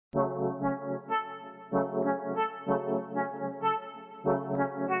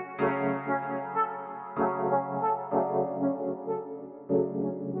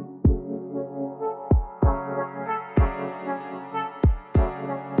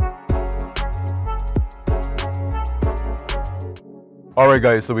Alright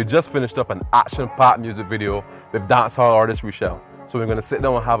guys, so we just finished up an action-packed music video with dancehall artist Richelle. So we're going to sit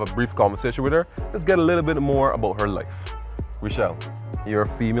down and have a brief conversation with her. Let's get a little bit more about her life. Richelle, you're a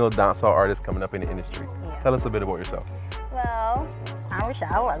female dancehall artist coming up in the industry. Yeah. Tell us a bit about yourself. Well, I'm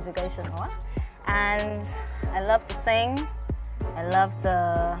Richelle, as you guys should know. And I love to sing. I love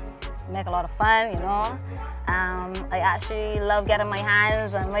to make a lot of fun, you know. I actually love getting my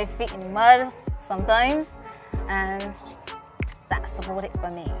hands and my feet in the mud sometimes. And that's about it for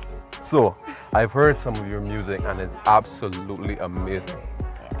me. So, I've heard some of your music and it's absolutely amazing.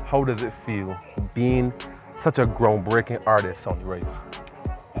 Yes. How does it feel being such a groundbreaking artist on your rise?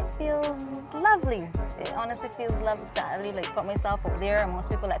 It feels lovely. It honestly feels lovely to really put myself out there and most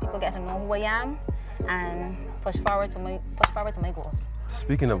people let people get to know who I am and push forward to my goals.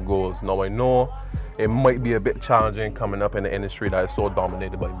 Speaking of goals, now I know it might be a bit challenging coming up in the industry that is so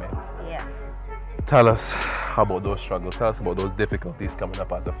dominated by men. Yeah. Tell us about those struggles. Tell us about those difficulties coming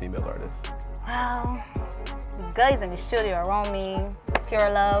up as a female artist. Well, the guys in the studio around me, pure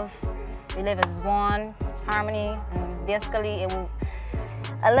love, we live as one, harmony, and basically it will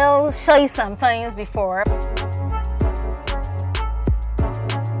a little shy sometimes before.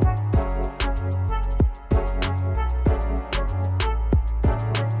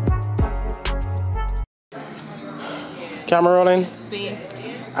 Camera rolling. Speed.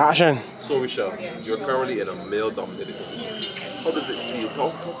 Action. So Richelle, you're currently in a male-dominated industry. How does it feel?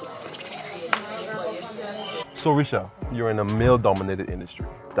 Talk. So Richelle, you're in a male-dominated industry,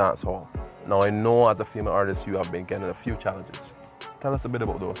 dancehall. Now I know as a female artist you have been getting a few challenges. Tell us a bit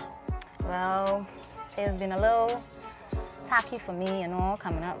about those. Well, it's been a little tacky for me, you know,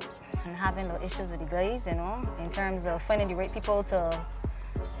 coming up and having little issues with the guys, you know, in terms of finding the right people to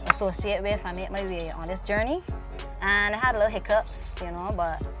associate with and make my way on this journey. And I had a little hiccups, you know,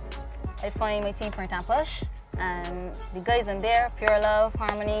 but I find my team print and push. And the guys in there, pure love,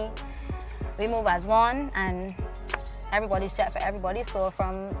 harmony, we move as one and everybody's chat for everybody. So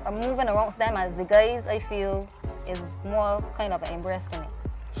from moving around them as the guys, I feel is more kind of an embrace to me.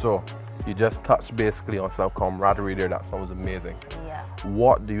 So you just touched basically on some camaraderie there. That sounds amazing. Yeah.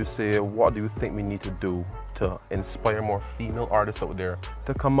 What do you think we need to do to inspire more female artists out there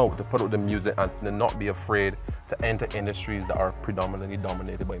to come out, to put out the music and to not be afraid to enter industries that are predominantly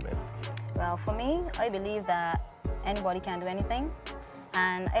dominated by men? Well, for me, I believe that anybody can do anything.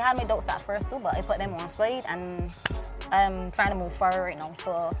 And I had my doubts at first too, but I put them on side and I'm trying to move forward right now.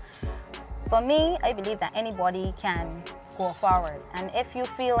 So for me, I believe that anybody can go forward. And if you're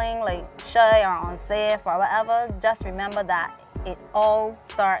feeling like shy or unsafe or whatever, just remember that it all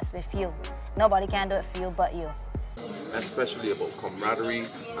starts with you. Nobody can do it for you but you. Especially about camaraderie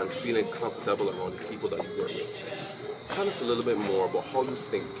and feeling comfortable around the people that you work with. Tell us a little bit more about how you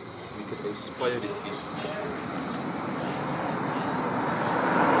think we can inspire the female.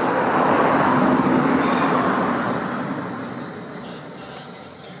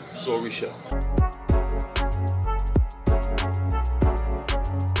 So Richelle.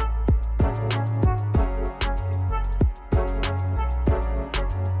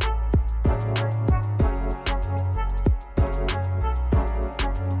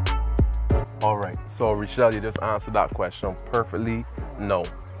 Alright, so Richelle, you just answered that question perfectly. No.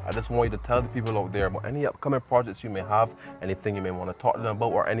 I just want you to tell the people out there about any upcoming projects you may have, anything you may want to talk to them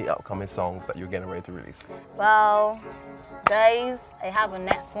about, or any upcoming songs that you're getting ready to release. Well, guys, I have a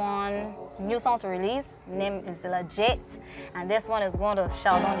next one, new song to release. The name is Legit, and this one is going to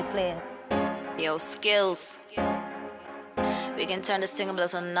shout on the play. Yo, skills. We can turn this thing up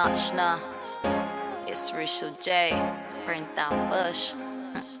a notch now. It's Richelle J, print down Bush.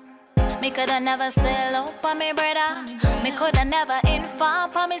 Me coulda never say hello for me brother. Me coulda never inform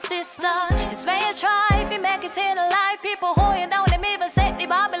for me sister. It's when you try, if you make it in life, people hold you down, them even set the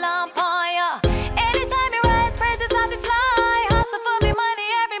Babylon upon ya. Anytime you rise, praises have to fly. Hustle for me money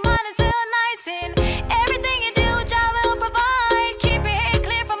every morning till night in. Everything you do, Jah will provide. Keep your head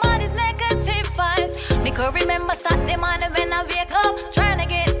clear from all these negative vibes. Me could remember Saturday morning when I wake up, trying to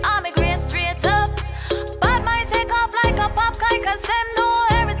get all my grades straight up. But might take off like a pop guy, cause them know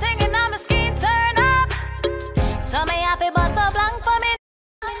everything. So me happy bust a blank for me.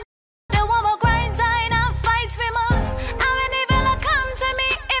 The woman grind time and fight with me. And when the villa come to me,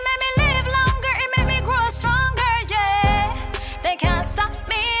 it make me live longer, it make me grow stronger, yeah. They can't stop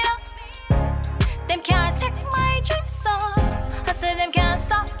me now. Them can't take my dreams so. I said them can't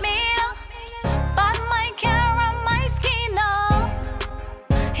stop me now. But my care on my skin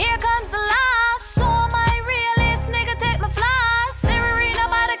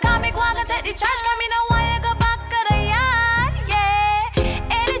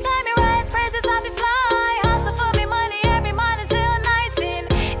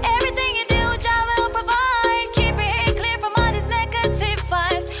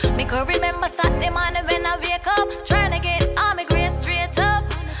Saturday morning when I wake up, trying to get on my grade straight up.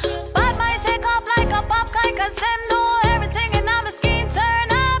 Bad mind take off like a popcorn, cause them know everything and I'm a skin turn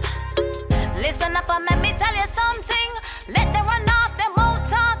up. Listen up and let me tell you something. Let them run off, them won't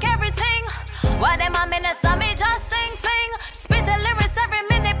talk everything. Why them a minister, me just sing. Spit the lyrics every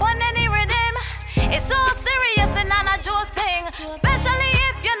minute on any rhythm. It's so serious and not a joke thing. Especially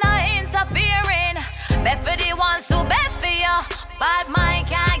if you're not interfering. Bet for the ones who bet for you. Bad mind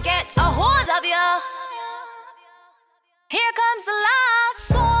can't get a hold of you. Here comes the last.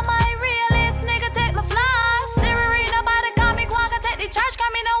 So my realist nigga take my flash. Siri nobody call me quagga, take the charge.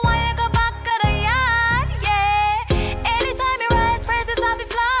 Cause me no want you go back to the yard. Yeah. Anytime you rise, praises I'll be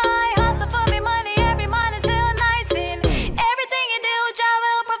fly. Hustle for me money every morning till 19. Everything you do, Jah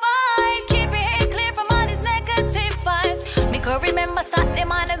will provide. Keep your head clear from all these negative vibes. Me could remember Saturday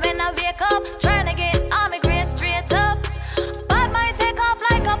morning when I wake up, trying to get on my grade straight up. Bad mind take off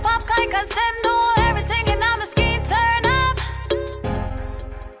like a popcorn, cause them know everything and I'm a skin turn up.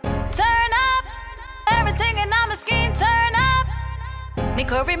 Turn up. Everything and I'm a skin turn up. Me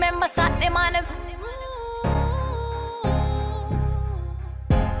could remember Saturday morning.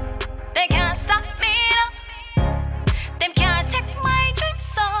 They can't stop me now. Them can't take my dreams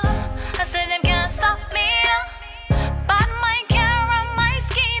so. I said them can't stop me now. Bad mind can't run my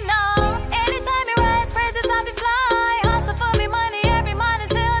skin now. Anytime you rise, praises I'll be fly. Hustle for me money every morning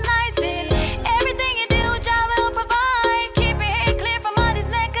till 19. Everything you do, Jah will provide. Keep your head clear from all these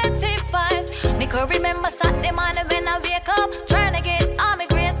negative vibes. Me could remember Saturday morning when I wake up, trying to get on my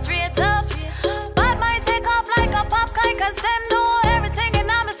grade straight up. Bad mind take off like a popcorn, cause them know everything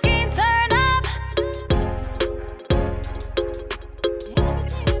and I'm a skin turn up.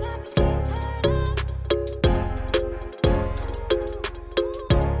 Everything and I'm a skin turn up.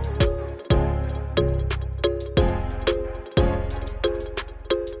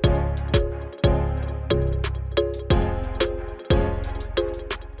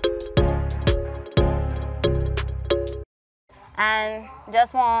 And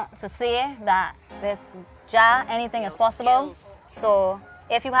just want to say that with Jah, anything is possible. So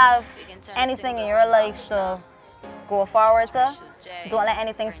if you have anything in your life to go forward to, don't let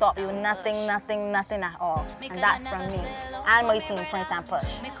anything stop you. Nothing at all. And that's from me and my team, Print and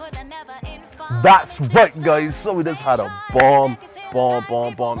Push. That's right, guys. So we just had a bomb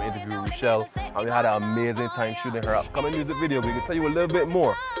interview with Richelle, and we had an amazing time shooting her upcoming music video. We can tell you a little bit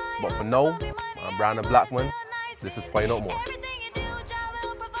more, but for now, I'm Brandon Blackman. This is Findoutmore.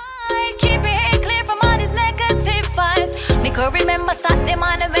 Keep your head clear from all these negative vibes. Me could remember Saturday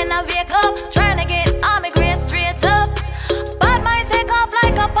morning when I wake up,